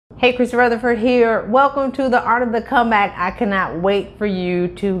Hey, Christy Rutherford here. Welcome to the Art of the Comeback. I cannot wait for you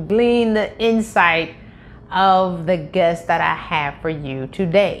to glean the insight of the guest that I have for you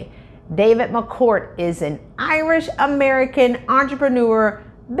today. David McCourt is an Irish-American entrepreneur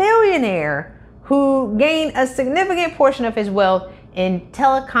billionaire who gained a significant portion of his wealth in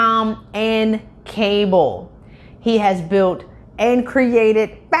telecom and cable. He has built and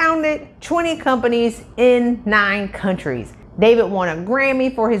founded 20 companies in 9 countries. David won a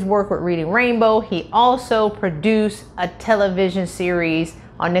Grammy for his work with Reading Rainbow. He also produced a television series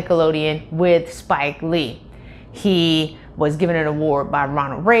on Nickelodeon with Spike Lee. He was given an award by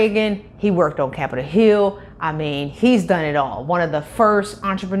Ronald Reagan. He worked on Capitol Hill. I mean, he's done it all. One of the first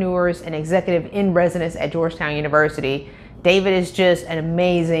entrepreneurs and executive in residence at Georgetown University. David is just an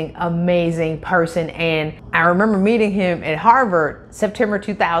amazing, amazing person. And I remember meeting him at Harvard, September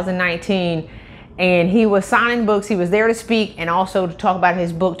 2019. And he was signing books. He was there to speak and also to talk about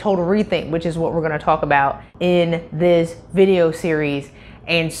his book, Total Rethink, which is what we're going to talk about in this video series.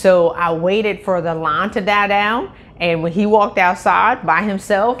 And so I waited for the line to die down. And when he walked outside by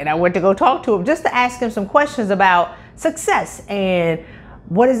himself, and I went to go talk to him just to ask him some questions about success and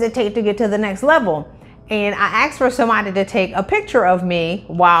what does it take to get to the next level. And I asked for somebody to take a picture of me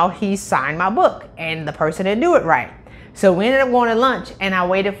while he signed my book, and the person didn't do it right. So we ended up going to lunch, and I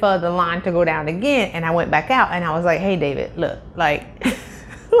waited for the line to go down again, and I went back out and I was like, hey David, look, like,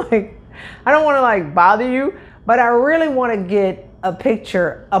 I don't want to like bother you, but I really want to get a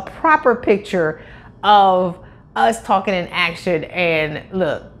picture, a proper picture of us talking in action. And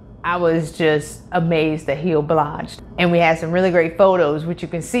look, I was just amazed that he obliged. And we had some really great photos, which you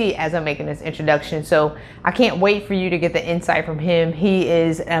can see as I'm making this introduction. So I can't wait for you to get the insight from him. He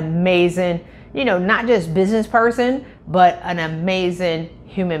is an amazing, not just business person, but an amazing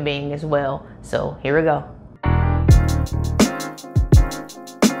human being as well. So here we go.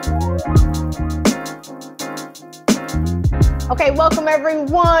 Okay, welcome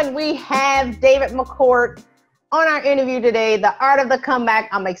everyone. We have David McCourt on our interview today, The Art of the Comeback.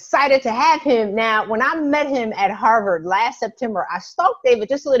 I'm excited to have him. Now, when I met him at Harvard last September, I stalked David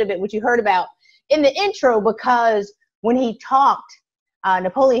just a little bit, which you heard about in the intro, because when he talked,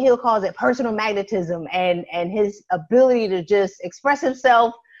 Napoleon Hill calls it personal magnetism, and his ability to just express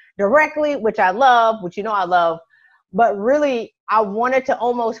himself directly, which I love, which I love. But really, I wanted to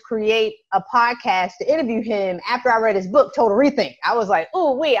almost create a podcast to interview him after I read his book, Total Rethink. I was like,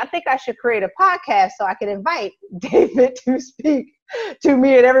 oh, wait, I think I should create a podcast so I can invite David to speak to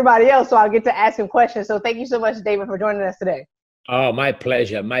me and everybody else so I'll get to ask him questions. So thank you so much, David, for joining us today. Oh, my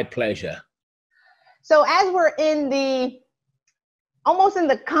pleasure. My pleasure. So as we're almost in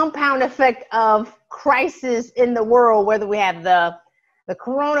the compound effect of crisis in the world, whether we have the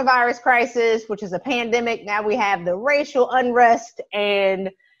coronavirus crisis, which is a pandemic, now we have the racial unrest, and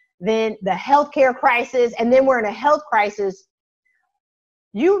then the healthcare crisis, and then we're in a health crisis.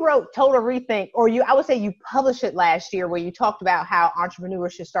 You wrote Total Rethink, or I would say you published it last year, where you talked about how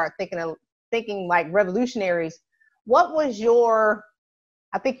entrepreneurs should start thinking like revolutionaries. What was your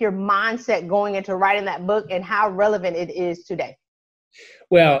mindset going into writing that book, and how relevant it is today?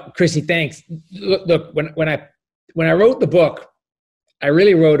 Well, Christy, thanks. Look, when I wrote the book, I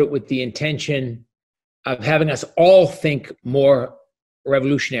really wrote it with the intention of having us all think more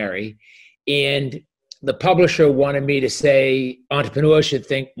revolutionary. And the publisher wanted me to say entrepreneurs should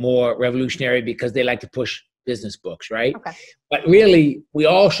think more revolutionary because they like to push business books, right? Okay. But really, we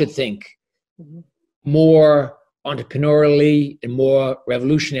all should think more entrepreneurially and more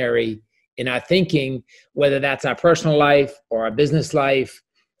revolutionary in our thinking, whether that's our personal life or our business life,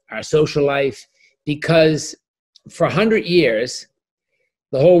 our social life, because for 100 years,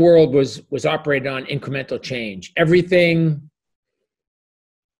 the whole world was operated on incremental change. Everything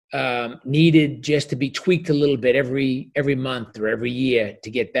needed just to be tweaked a little bit every month or every year to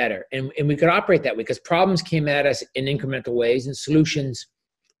get better. And we could operate that way because problems came at us in incremental ways and solutions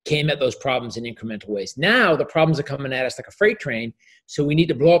came at those problems in incremental ways. Now the problems are coming at us like a freight train, so we need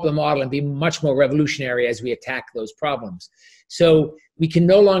to blow up the model and be much more revolutionary as we attack those problems. So we can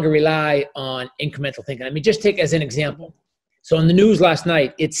no longer rely on incremental thinking. I mean, just take as an example. So on the news last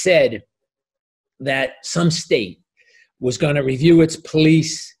night, it said that some state was going to review its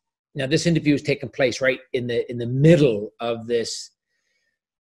police. Now, this interview is taking place right in the middle of this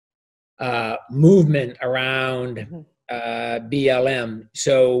movement around BLM.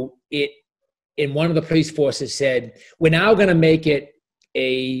 So in one of the police forces said, we're now going to make it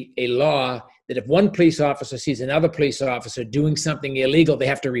a law that if one police officer sees another police officer doing something illegal, they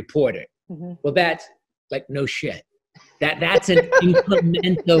have to report it. Well, that's like no shit. That's an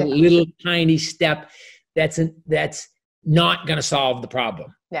incremental little tiny step. That's not going to solve the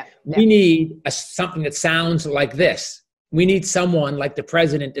problem. Yeah. We need something that sounds like this. We need someone like the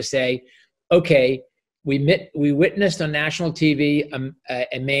president to say, okay, we witnessed on national TV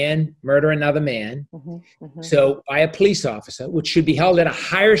a man murder another man. So by a police officer, which should be held at a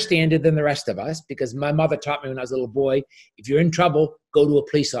higher standard than the rest of us, because my mother taught me when I was a little boy, if you're in trouble, go to a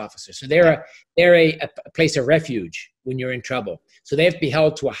police officer. So they're a place of refuge when you're in trouble. So they have to be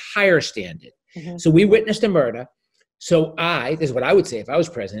held to a higher standard. So we witnessed a murder. So this is what I would say if I was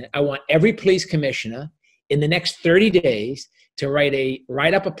president, I want every police commissioner in the next 30 days to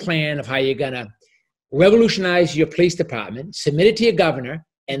write up a plan of how you're going to revolutionize your police department, submit it to your governor,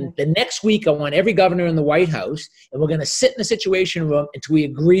 and the next week I want every governor in the White House, and we're going to sit in the Situation Room until we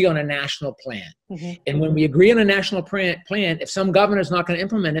agree on a national plan. And when we agree on a national plan, if some governor is not going to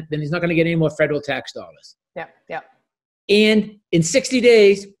implement it, then he's not going to get any more federal tax dollars. And in 60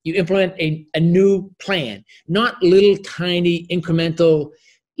 days, you implement a new plan, not little tiny incremental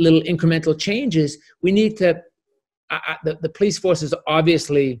changes. We need to, the police force is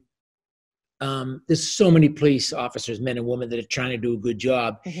obviously, there's so many police officers, men and women, that are trying to do a good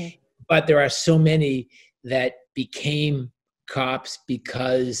job, but there are so many that became cops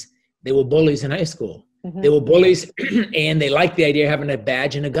because they were bullies in high school. They were bullies and they liked the idea of having a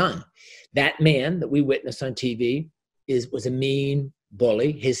badge and a gun. That man that we witnessed on TV was a mean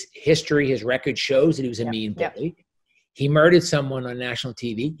bully. His history, his record shows that he was a mean bully. He murdered someone on national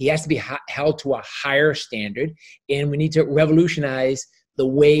TV. He has to be held to a higher standard, and we need to revolutionize the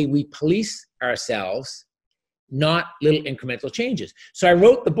way we police ourselves, not little incremental changes. So I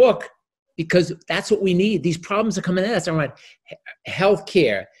wrote the book because that's what we need. These problems are coming at us around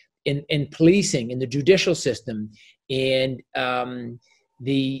healthcare, in policing, in the judicial system, and and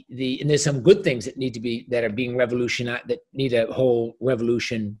there's some good things that are being revolutionized, that need a whole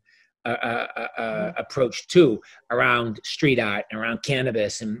revolution approach too, around street art and around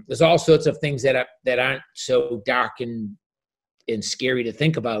cannabis, and there's all sorts of things that aren't so dark and scary to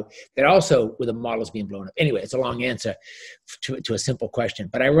think about, that also with the models being blown up. Anyway, it's a long answer to a simple question,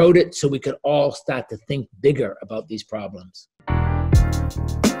 but I wrote it so we could all start to think bigger about these problems.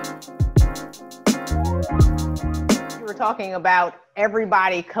 You were talking about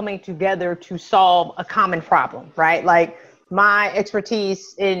everybody coming together to solve a common problem, right? Like, my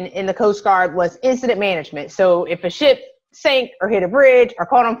expertise in the Coast Guard was incident management. So if a ship sank or hit a bridge or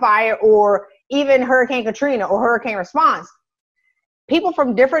caught on fire, or even Hurricane Katrina or hurricane response, people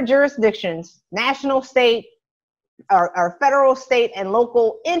from different jurisdictions, national, state, or federal, state, and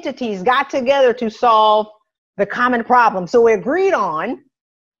local entities got together to solve the common problem. So we agreed on,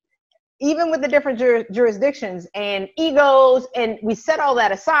 even with the different jurisdictions and egos, and we set all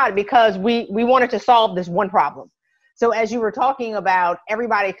that aside because we wanted to solve this one problem. So as you were talking about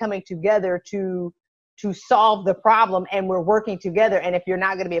everybody coming together to solve the problem, and we're working together, and if you're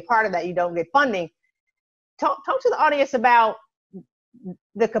not going to be a part of that, you don't get funding. Talk to the audience about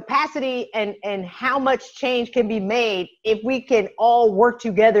the capacity and how much change can be made if we can all work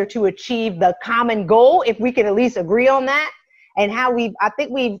together to achieve the common goal, if we can at least agree on that, and how I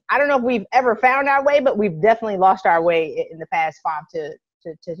don't know if we've ever found our way, but we've definitely lost our way in the past 5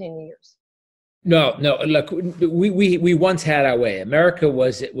 to 10 years. No, look, we once had our way. America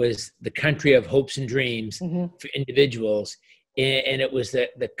was the country of hopes and dreams for individuals, and it was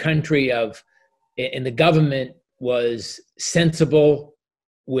the country of, and the government was sensible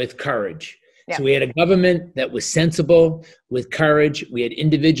with courage. Yeah. So we had a government that was sensible with courage. We had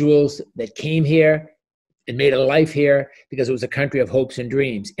individuals that came here and made a life here because it was a country of hopes and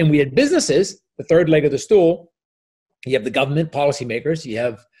dreams. And we had businesses, the third leg of the stool. You have the government, policymakers, you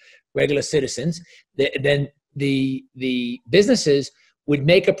have regular citizens. Then the businesses would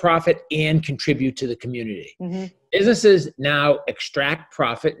make a profit and contribute to the community. Businesses now extract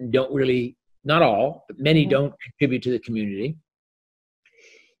profit and don't really, not all, but many don't contribute to the community.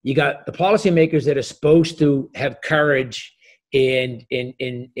 You got the policymakers that are supposed to have courage and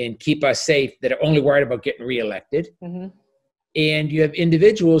keep us safe, that are only worried about getting reelected. And you have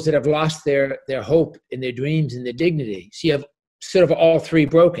individuals that have lost their hope and their dreams and their dignity. So you have sort of all three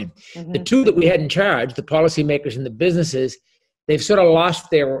broken. The two that we had in charge, the policymakers and the businesses, they've sort of lost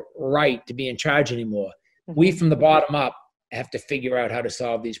their right to be in charge anymore. We, from the bottom up, have to figure out how to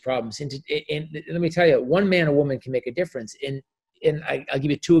solve these problems. And let me tell you, one man or woman can make a difference. And I'll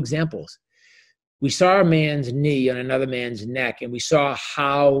give you 2 examples. We saw a man's knee on another man's neck, and we saw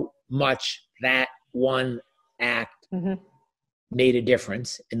how much that one act made a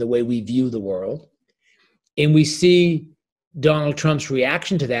difference in the way we view the world. And we see Donald Trump's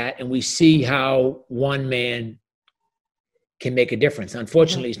reaction to that, and we see how one man can make a difference.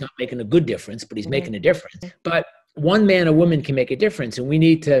 Unfortunately, he's not making a good difference, but he's making a difference. But one man or woman can make a difference, and we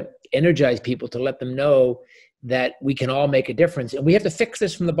need to energize people to let them know that we can all make a difference. And we have to fix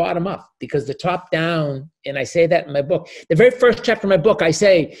this from the bottom up, because the top down, and I say that in my book, the very first chapter of my book, I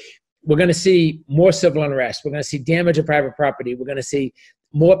say, we're going to see more civil unrest. We're going to see damage of private property. We're going to see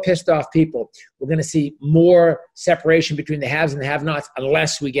more pissed off people. We're going to see more separation between the haves and the have-nots,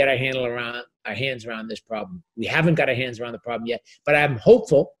 unless we get our hands around this problem. We haven't got our hands around the problem yet, but I'm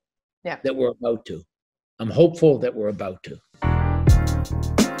hopeful that we're about to. I'm hopeful that we're about to.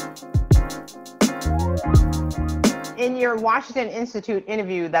 In your Washington Institute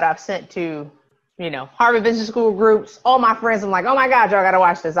interview that I've sent to, Harvard Business School groups, all my friends, I'm like, oh my God, y'all got to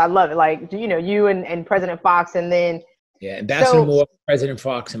watch this. I love it. Like, you and President Fox, and then. Yeah, Ambassador Moore, President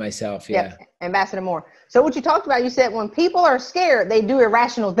Fox, and myself. Yeah, Ambassador Moore. So what you talked about, you said when people are scared, they do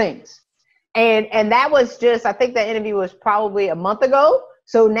irrational things. And that was just, I think that interview was probably a month ago.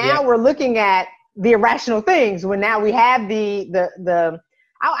 So now we're looking at the irrational things, when now we have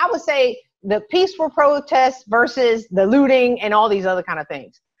I would say the peaceful protests versus the looting and all these other kind of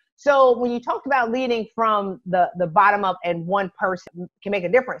things. So when you talked about leading from the bottom up and one person can make a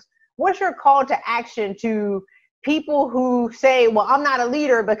difference, what's your call to action to people who say, well, I'm not a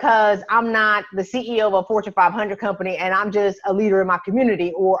leader because I'm not the CEO of a Fortune 500 company and I'm just a leader in my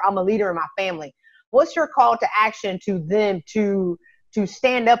community, or I'm a leader in my family? What's your call to action to them to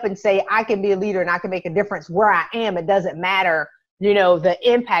stand up and say, I can be a leader and I can make a difference where I am? It doesn't matter, the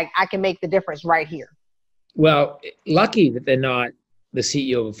impact. I can make the difference right here. Well, lucky that they're not the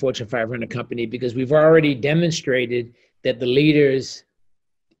CEO of a Fortune 500 company, because we've already demonstrated that the leaders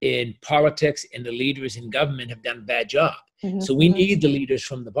in politics and the leaders in government have done a bad job. So we need the leaders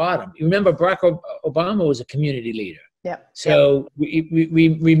from the bottom. You remember Barack Obama was a community leader. So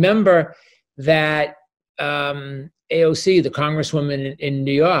we remember that AOC, the congresswoman in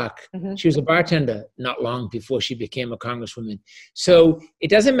New York, she was a bartender not long before she became a congresswoman. So it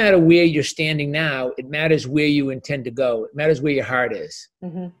doesn't matter where you're standing now. It matters where you intend to go. It matters where your heart is.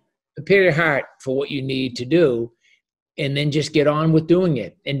 Prepare your heart for what you need to do, and then just get on with doing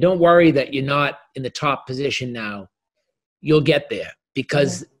it. And don't worry that you're not in the top position now. You'll get there,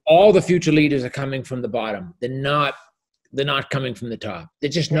 because all the future leaders are coming from the bottom. They're not coming from the top. They're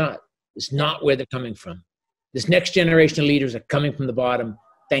just not. It's not where they're coming from. This next generation of leaders are coming from the bottom,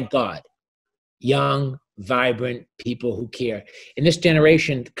 thank God. Young, vibrant people who care. And this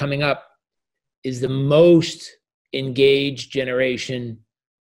generation coming up is the most engaged generation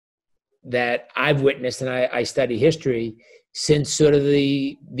that I've witnessed, and I study history, since sort of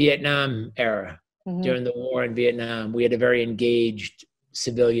the Vietnam era. During the war in Vietnam, we had a very engaged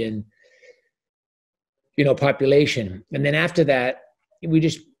civilian, population. And then after that, we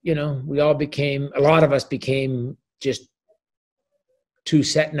just, we all became, a lot of us became just too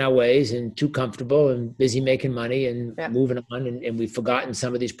set in our ways and too comfortable and busy making money and moving on. And we've forgotten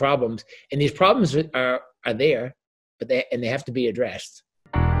some of these problems. And these problems are there, but they have to be addressed.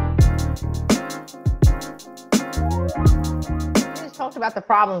 Talked about the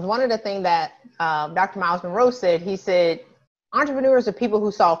problems. One of the things that Dr. Miles Monroe said, he said, entrepreneurs are people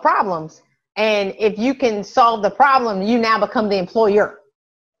who solve problems. And if you can solve the problem, you now become the employer.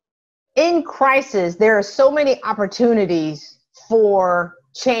 In crisis, there are so many opportunities for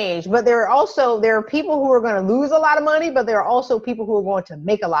change, but there are people who are going to lose a lot of money, but there are also people who are going to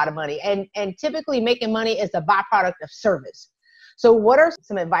make a lot of money. And typically making money is a byproduct of service. So what are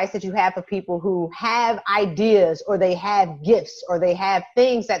some advice that you have for people who have ideas, or they have gifts, or they have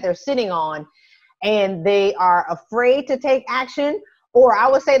things that they're sitting on and they are afraid to take action, or I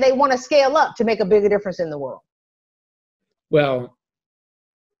would say they want to scale up to make a bigger difference in the world? Well,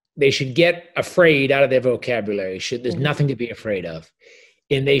 they should get afraid out of their vocabulary. There's nothing to be afraid of.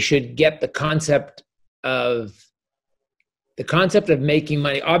 And they should get the concept of making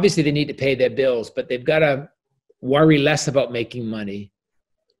money. Obviously they need to pay their bills, but they've got to worry less about making money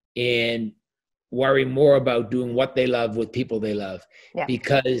and worry more about doing what they love with people they love.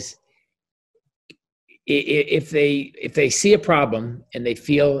 Because if they see a problem and they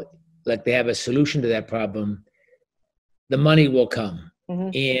feel like they have a solution to that problem, the money will come.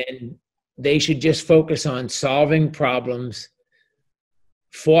 And they should just focus on solving problems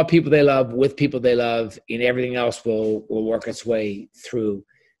for people they love, with people they love, and everything else will work its way through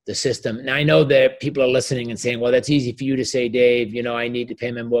the system. Now, I know that people are listening and saying, well, that's easy for you to say, Dave, I need to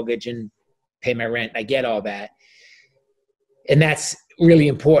pay my mortgage and pay my rent. I get all that. And that's really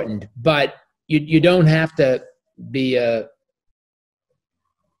important, but you don't have to be a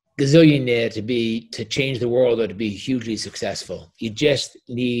gazillionaire to change the world or to be hugely successful. You just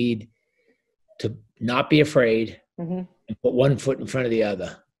need to not be afraid and put one foot in front of the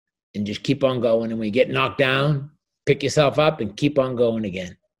other and just keep on going. And when you get knocked down, pick yourself up and keep on going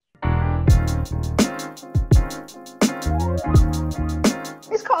again.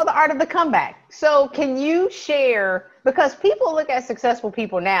 It's called The Art of the Comeback. So can you share, because people look at successful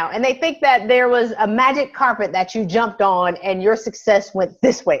people now and they think that there was a magic carpet that you jumped on and your success went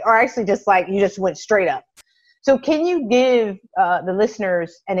this way, or actually just like you just went straight up. So can you give the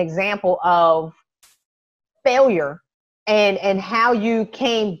listeners an example of failure and how you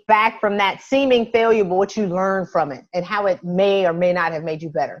came back from that seeming failure, but what you learned from it and how it may or may not have made you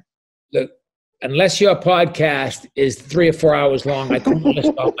better? Look, unless your podcast is 3 or 4 hours long, I couldn't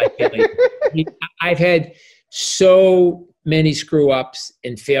list all my failures. I've had so many screw ups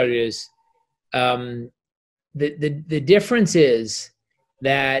and failures. The difference is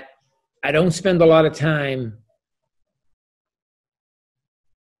that I don't spend a lot of time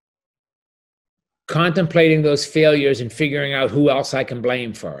contemplating those failures and figuring out who else I can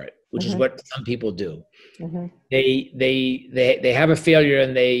blame for it, which is what some people do. They have a failure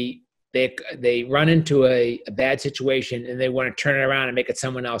and they run into a bad situation and they want to turn it around and make it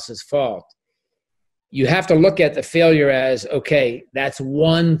someone else's fault. You have to look at the failure as, okay, that's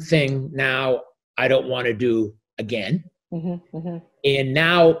one thing now I don't want to do again. And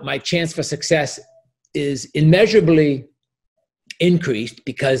now my chance for success is immeasurably increased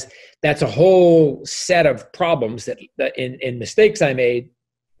because that's a whole set of problems that in mistakes I made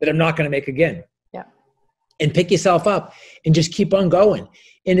that I'm not going to make again. Yeah. And pick yourself up and just keep on going.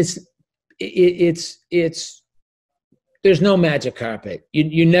 And it's there's no magic carpet.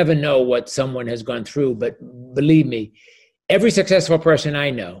 You never know what someone has gone through, but believe me, every successful person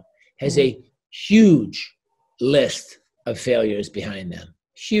I know has a huge list of failures behind them,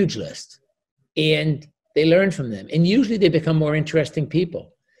 huge list. And they learn from them. And usually they become more interesting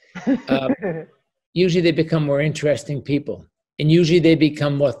people. Usually they become more interesting people. And usually they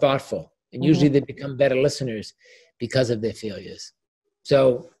become more thoughtful. And usually they become better listeners because of their failures.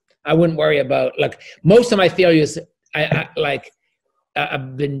 So I wouldn't worry about, like, most of my failures,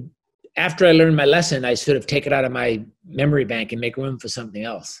 I've been, after I learned my lesson, I sort of take it out of my memory bank and make room for something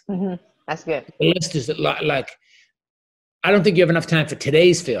else. That's good. The list is like, I don't think you have enough time for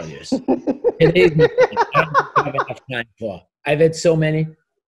today's failures. Today's mistakes, I don't think you have enough time for. I've had so many.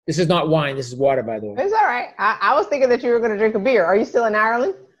 This is not wine. This is water, by the way. It's all right. I was thinking that you were going to drink a beer. Are you still in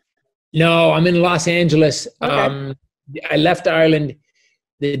Ireland? No, I'm in Los Angeles. Okay. I left Ireland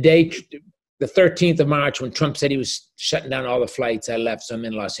the 13th of March, when Trump said he was shutting down all the flights. I left, so I'm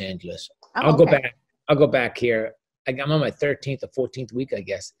in Los Angeles. I'll go back. I'll go back here. I'm on my 13th or 14th week, I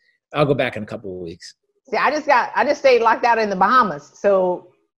guess. I'll go back in a couple of weeks. See, I just stayed locked out in the Bahamas.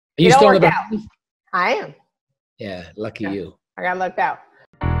 So Are you still in the Bahamas? I am. Yeah, lucky you. I got lucked out.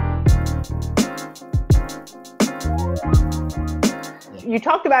 You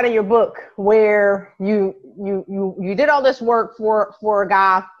talked about in your book where you did all this work for a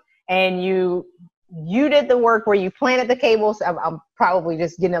guy, and you did the work where you planted the cables. I'm probably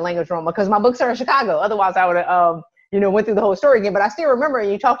just getting the language wrong because my books are in Chicago. Otherwise, I would have went through the whole story again. But I still remember,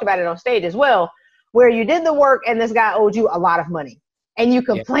 and you talked about it on stage as well, where you did the work and this guy owed you a lot of money. And you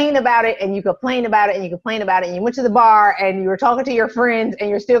complained about it, and you complained about it, and you complained about it, and you went to the bar and you were talking to your friends and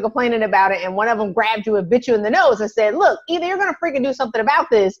you're still complaining about it, and one of them grabbed you and bit you in the nose and said, look, either you're going to freaking do something about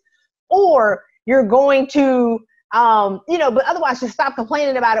this, or you're going to, but otherwise just stop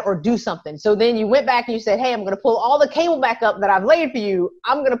complaining about it or do something. So then you went back and you said, hey, I'm going to pull all the cable back up that I've laid for you.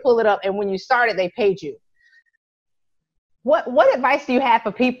 I'm going to pull it up. And when you started, they paid you. What advice do you have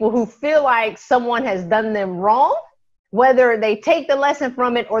for people who feel like someone has done them wrong, whether they take the lesson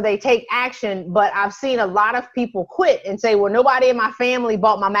from it or they take action? But I've seen a lot of people quit and say, well, nobody in my family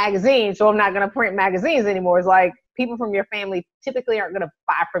bought my magazine, so I'm not going to print magazines anymore. It's like people from your family typically aren't going to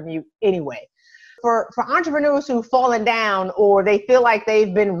buy from you anyway. For entrepreneurs who've fallen down, or they feel like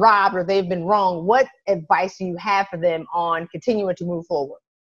they've been robbed or they've been wrong, what advice do you have for them on continuing to move forward?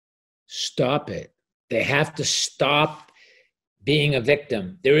 Stop it. They have to stop being a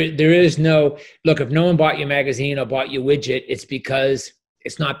victim. There is no, look, if no one bought your magazine or bought your widget, it's because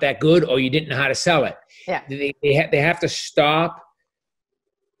it's not that good or you didn't know how to sell it. Yeah. They have to stop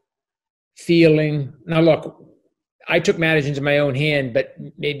feeling, now look, I took matters into my own hand, but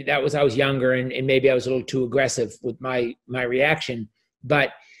maybe I was younger and maybe I was a little too aggressive with my reaction.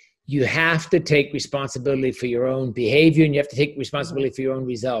 But you have to take responsibility for your own behavior, and you have to take responsibility for your own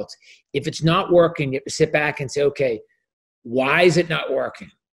results. If it's not working, you have to sit back and say, okay, why is it not working?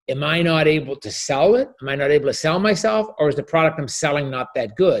 Am I not able to sell it? Am I not able to sell myself? Or is the product I'm selling not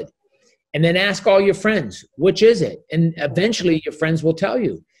that good? And then ask all your friends, which is it? And eventually your friends will tell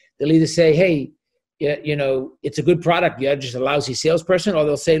you. They'll either say, hey, it's a good product, you're just a lousy salesperson, or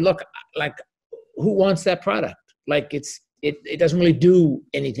they'll say, look, like, who wants that product? Like it doesn't really do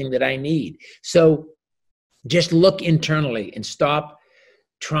anything that I need. So just look internally and stop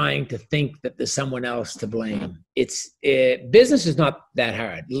trying to think that there's someone else to blame. Business is not that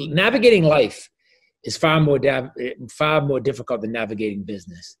hard. Navigating life is far more difficult than navigating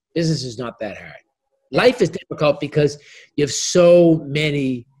business. Business is not that hard. Life is difficult because you have so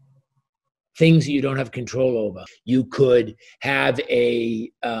many things that you don't have control over. You could have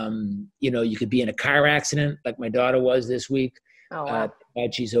you could be in a car accident like my daughter was this week. Oh, wow.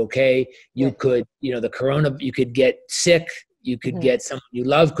 She's okay. You could, you could get sick. You could get someone you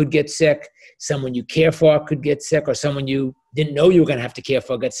love could get sick. Someone you care for could get sick, or someone you didn't know you were going to have to care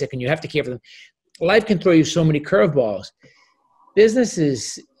for got sick and you have to care for them. Life can throw you so many curveballs. Business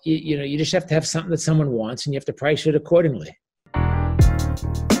is, you just have to have something that someone wants and you have to price it accordingly.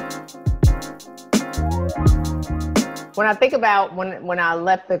 When I think about when I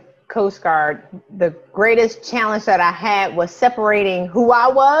left the Coast Guard, the greatest challenge that I had was separating who I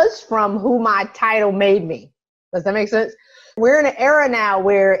was from who my title made me. Does that make sense? We're in an era now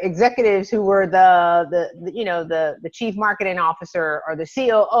where executives who were the chief marketing officer or the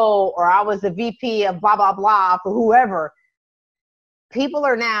COO, or I was the VP of blah, blah, blah for whoever, people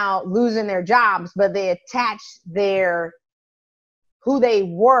are now losing their jobs, but they attach who they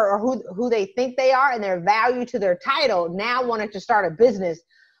were or who they think they are and their value to their title, now wanting to start a business.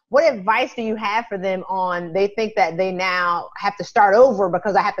 What advice do you have for them on, they think that they now have to start over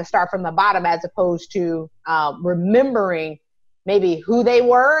because I have to start from the bottom, as opposed to remembering maybe who they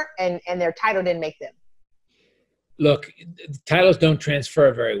were and their title didn't make them? Look, titles don't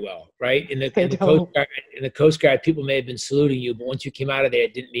transfer very well, right? In the Coast Guard, people may have been saluting you, but once you came out of there,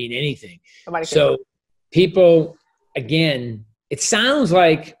 it didn't mean anything. So people, again, it sounds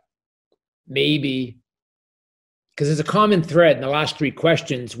like maybe, because there's a common thread in the last three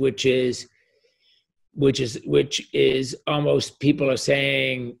questions, which is almost people are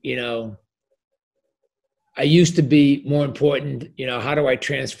saying, I used to be more important, how do I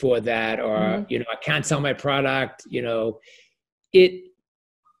transfer that? Or, I can't sell my product,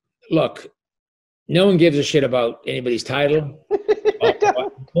 look, no one gives a shit about anybody's title. No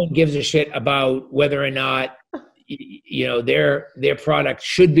one gives a shit about whether or not, their product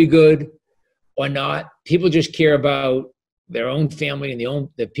should be good or not. People just care about their own family and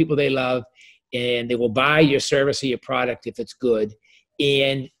the people they love, and they will buy your service or your product if it's good.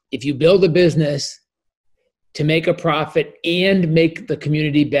 And if you build a business to make a profit and make the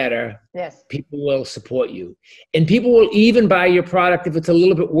community better, yes, people will support you. And people will even buy your product if it's a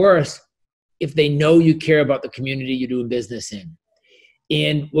little bit worse, if they know you care about the community you're doing business in.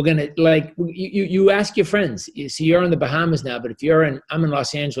 And we're going to, you ask your friends. You see, you're in the Bahamas now, but if I'm in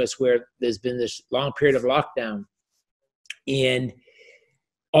Los Angeles, where there's been this long period of lockdown, and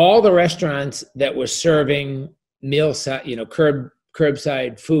all the restaurants that were serving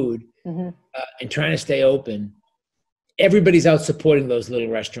curbside food, and trying to stay open, everybody's out supporting those little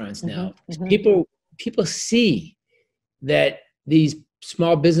restaurants now. People see that these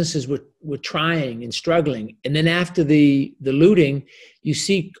small businesses were trying and struggling. And then after the looting, you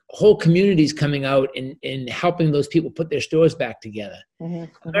see whole communities coming out and helping those people put their stores back together.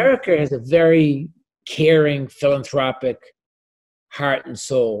 America has a very caring, philanthropic heart and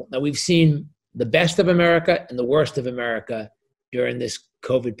soul. Now, we've seen the best of America and the worst of America during this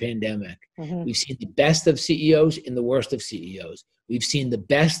COVID pandemic. We've seen the best of CEOs and the worst of CEOs. We've seen the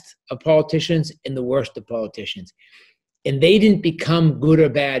best of politicians and the worst of politicians. And they didn't become good or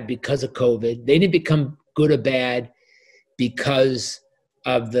bad because of COVID. They didn't become good or bad because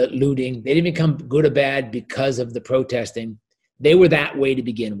of the looting. They didn't become good or bad because of the protesting. They were that way to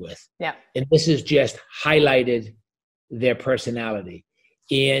begin with. Yeah. And this has just highlighted their personality.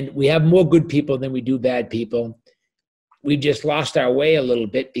 And we have more good people than we do bad people. We've just lost our way a little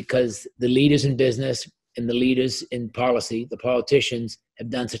bit because the leaders in business and the leaders in policy, the politicians, have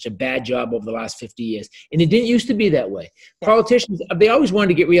done such a bad job over the last 50 years. And it didn't used to be that way. Politicians, they always wanted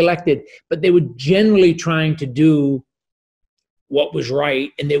to get reelected, but they were generally trying to do what was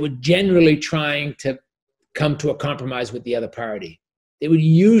right, and they were generally trying to come to a compromise with the other party. They would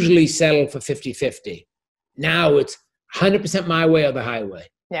usually settle for 50-50. Now it's 100% my way or the highway.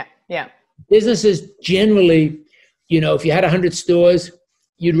 Yeah. Businesses generally, if you had 100 stores,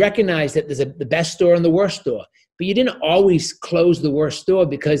 you'd recognize that there's the best store and the worst store. But you didn't always close the worst store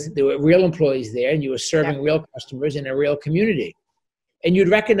because there were real employees there and you were serving real customers in a real community. And you'd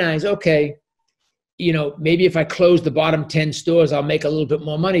recognize, okay, maybe if I close the bottom 10 stores, I'll make a little bit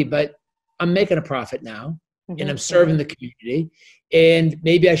more money, but I'm making a profit now and I'm serving the community. And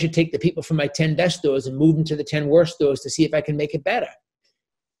maybe I should take the people from my 10 best stores and move them to the 10 worst stores to see if I can make it better.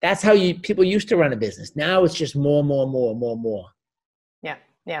 That's how people used to run a business. Now it's just more. Yeah,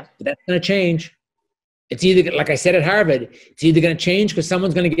 yeah. But that's going to change. It's either, like I said at Harvard, it's either going to change because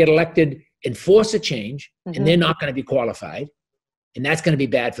someone's going to get elected and force a change, and they're not going to be qualified, and that's going to be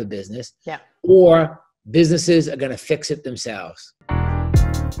bad for business. Yeah. Or businesses are going to fix it themselves.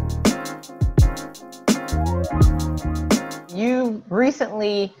 You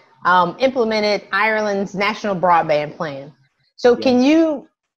recently implemented Ireland's national broadband plan. So can you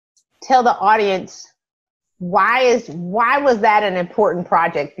tell the audience why was that an important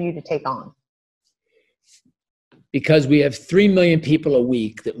project for you to take on? Because we have 3 million people a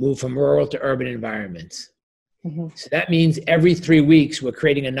week that move from rural to urban environments. So that means every 3 weeks we're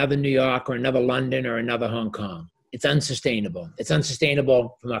creating another New York or another London or another Hong Kong. It's unsustainable. It's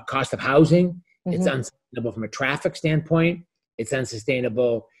unsustainable from a cost of housing. It's unsustainable from a traffic standpoint. It's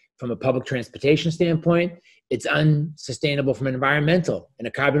unsustainable from a public transportation standpoint. It's unsustainable from an environmental and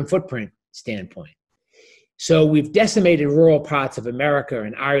a carbon footprint standpoint. So we've decimated rural parts of America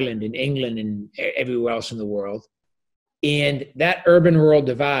and Ireland and England and everywhere else in the world. And that urban-rural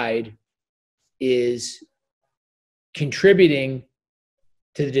divide is contributing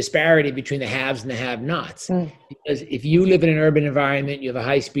to the disparity between the haves and the have-nots. Because if you live in an urban environment, you have a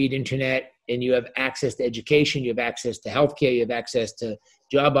high-speed internet, and you have access to education, you have access to healthcare, you have access to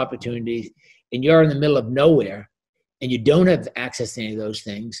job opportunities, and you're in the middle of nowhere, and you don't have access to any of those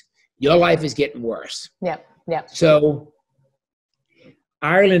things, your life is getting worse. So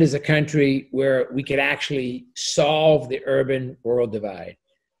Ireland is a country where we could actually solve the urban-rural divide.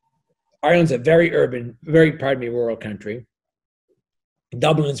 Ireland's a very rural country.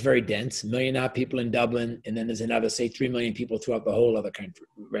 Dublin's very dense, 1.5 million people in Dublin, and then there's another, say, 3 million people throughout the whole other country,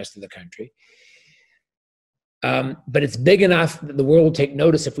 rest of the country. But it's big enough that the world will take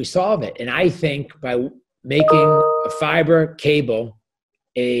notice if we solve it. And I think by making a fiber cable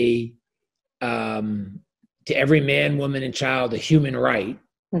to every man, woman, and child a human right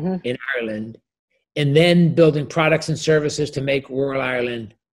in Ireland, and then building products and services to make rural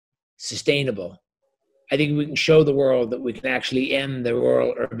Ireland sustainable, I think we can show the world that we can actually end the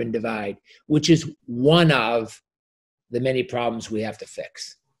rural-urban divide, which is one of the many problems we have to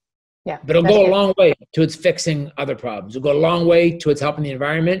fix. But it'll go a long way towards fixing other problems. It'll go a long way towards helping the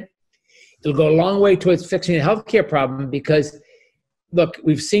environment. It'll go a long way towards fixing the healthcare problem because, look,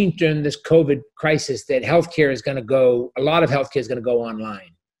 we've seen during this COVID crisis that a lot of healthcare is going to go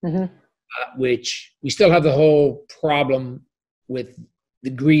online, which we still have the whole problem with the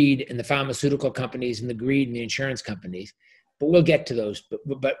greed in the pharmaceutical companies and the greed in the insurance companies, but we'll get to those.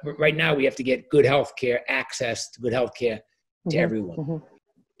 But right now we have to get good healthcare, access to good healthcare to everyone.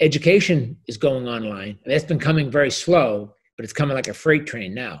 Education is going online. That's been coming very slow, but it's coming like a freight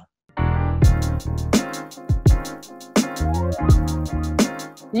train now.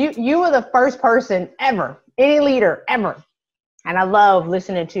 You were the first person ever, any leader ever, and I love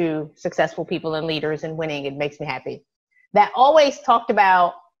listening to successful people and leaders and winning. It makes me happy. That always talked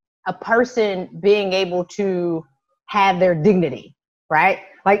about a person being able to have their dignity, right?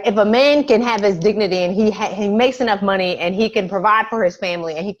 Like if a man can have his dignity and he makes enough money and he can provide for his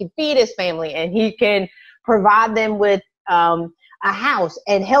family and he can feed his family and he can provide them with a house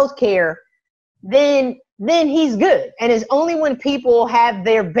and healthcare, then he's good. And it's only when people have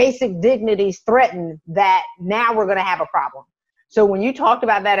their basic dignities threatened that now we're going to have a problem. So when you talked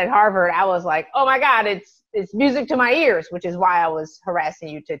about that at Harvard, I was like, oh my God, it's music to my ears, which is why I was harassing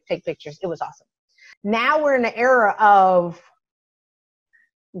you to take pictures. It was awesome. Now we're in an era of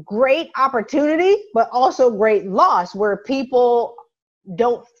great opportunity, but also great loss where people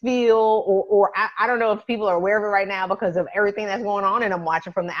don't feel, or I don't know if people are aware of it right now because of everything that's going on, and I'm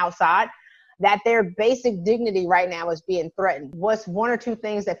watching from the outside, that their basic dignity right now is being threatened. What's one or two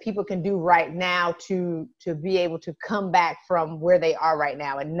things that people can do right now to be able to come back from where they are right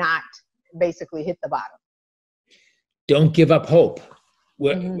now and not basically hit the bottom? Don't give up hope.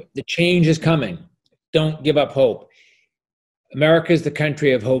 The change is coming. Don't give up hope. America is the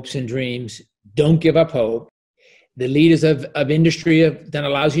country of hopes and dreams. Don't give up hope. The leaders of industry have done a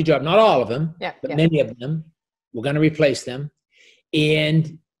lousy job. Not all of them, but many of them. We're going to replace them.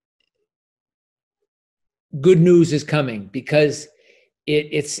 And good news is coming because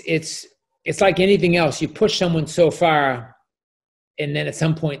it's like anything else. You push someone so far, and then at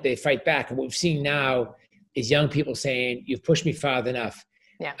some point they fight back. And what we've seen now is young people saying, "You've pushed me far enough.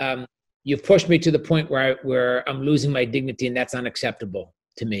 You've pushed me to the point where I'm losing my dignity, and that's unacceptable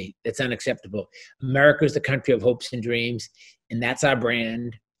to me. That's unacceptable." America is the country of hopes and dreams, and that's our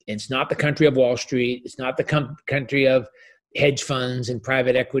brand. It's not the country of Wall Street. It's not the country of hedge funds and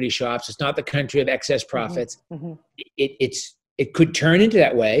private equity shops. It's not the country of excess profits. It's It could turn into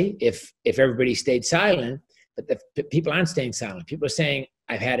that way if everybody stayed silent, but the people aren't staying silent. People are saying,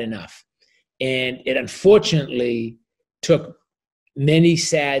 I've had enough. And it unfortunately took many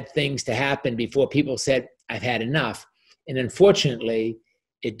sad things to happen before people said, I've had enough. And unfortunately,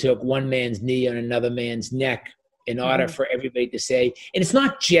 it took one man's knee on another man's neck in order for everybody to say, and it's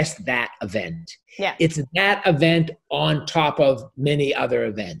not just that event. Yeah. It's that event on top of many other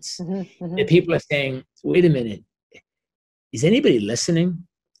events. And people are saying, wait a minute, is anybody listening?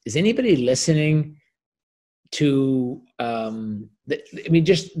 Is anybody listening to,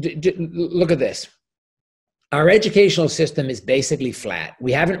 just look at this. Our educational system is basically flat.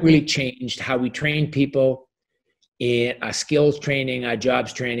 We haven't really changed how we train people in our skills training, our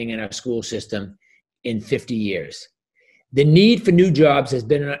jobs training, and our school system in 50 years. The need for new jobs is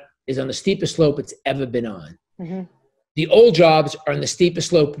on the steepest slope it's ever been on. The old jobs are on the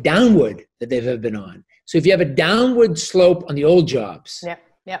steepest slope downward that they've ever been on. So if you have a downward slope on the old jobs,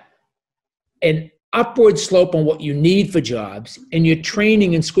 an upward slope on what you need for jobs, and your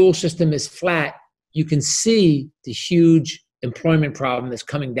training and school system is flat, you can see the huge employment problem that's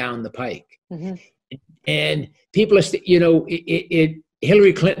coming down the pike. And people are,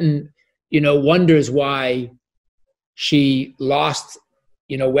 Hillary Clinton, wonders why she lost,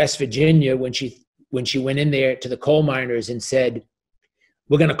 West Virginia when she went in there to the coal miners and said,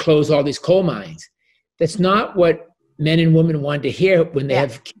 we're going to close all these coal mines. That's not what men and women want to hear when they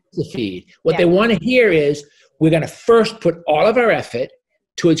have kids to feed. What they want to hear is, we're going to first put all of our effort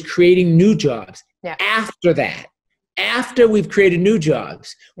towards creating new jobs. After that, after we've created new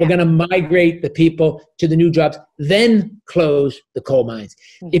jobs, we're going to migrate the people to the new jobs, then close the coal mines.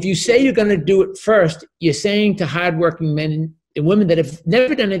 If you say you're going to do it first, you're saying to hardworking men and women that have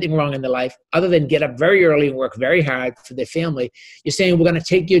never done anything wrong in their life other than get up very early and work very hard for their family, you're saying, we're going to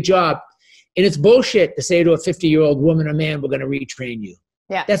take your job. And it's bullshit to say to a 50-year-old woman or man, we're going to retrain you.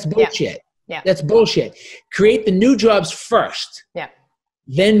 That's bullshit. That's bullshit. Create the new jobs first.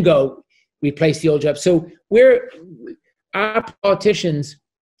 Then go replace the old jobs. So our politicians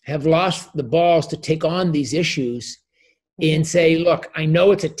have lost the balls to take on these issues and say, look, I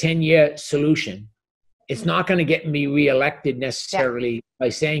know it's a 10-year solution. It's not going to get me reelected necessarily by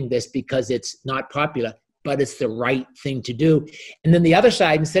saying this because it's not popular, but it's the right thing to do. And then the other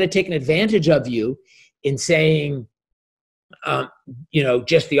side, instead of taking advantage of you in saying,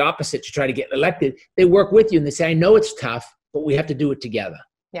 just the opposite to try to get elected, they work with you and they say, I know it's tough, but we have to do it together.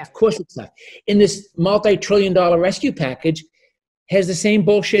 Of course it's tough. And this multi-trillion-dollar rescue package has the same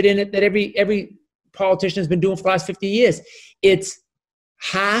bullshit in it that every politician has been doing for the last 50 years. It's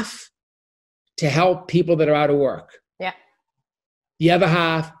half to help people that are out of work. The other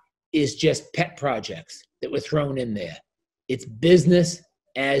half is just pet projects that were thrown in there. It's business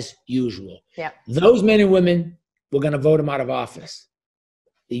as usual. Those men and women, we're going to vote them out of office.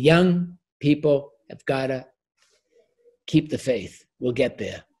 The young people have got to keep the faith. We'll get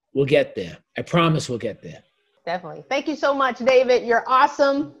there. We'll get there. I promise we'll get there. Definitely. Thank you so much, David. You're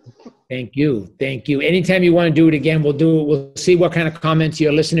awesome. Thank you. Thank you. Anytime you want to do it again, we'll do it. We'll see what kind of comments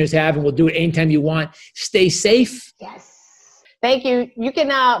your listeners have, and we'll do it anytime you want. Stay safe. Yes. Thank you. You can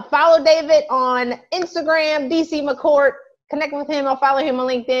follow David on Instagram, DC McCourt. Connect with him. I'll follow him on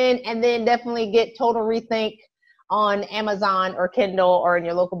LinkedIn, and then definitely get Total Rethink on Amazon or Kindle or in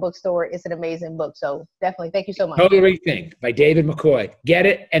your local bookstore. It's an amazing book. So definitely, thank you so much. Total Rethink by David McCourt. Get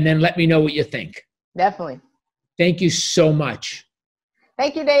it, and then let me know what you think. Definitely. Thank you so much.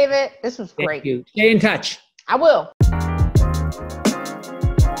 Thank you, David. This was great. Thank you. Stay in touch. I will.